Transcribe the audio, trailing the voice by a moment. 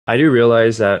I do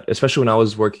realize that, especially when I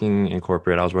was working in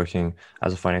corporate, I was working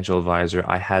as a financial advisor,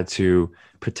 I had to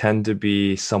pretend to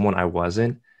be someone I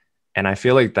wasn't. And I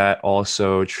feel like that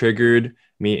also triggered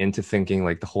me into thinking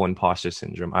like the whole imposter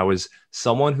syndrome. I was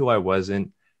someone who I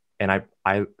wasn't, and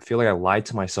I feel like I lied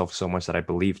to myself so much that I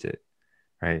believed it,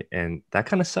 right? And that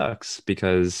kind of sucks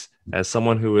because as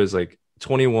someone who was like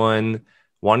 21,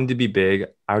 wanting to be big,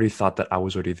 I already thought that I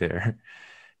was already there.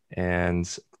 And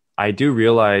I do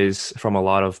realize from a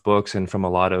lot of books and from a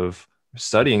lot of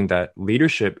studying that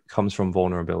leadership comes from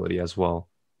vulnerability as well.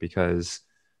 Because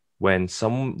when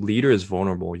some leader is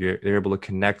vulnerable, you're able to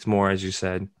connect more, as you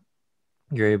said.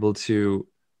 You're able to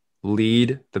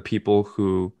lead the people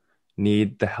who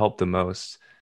need the help the most.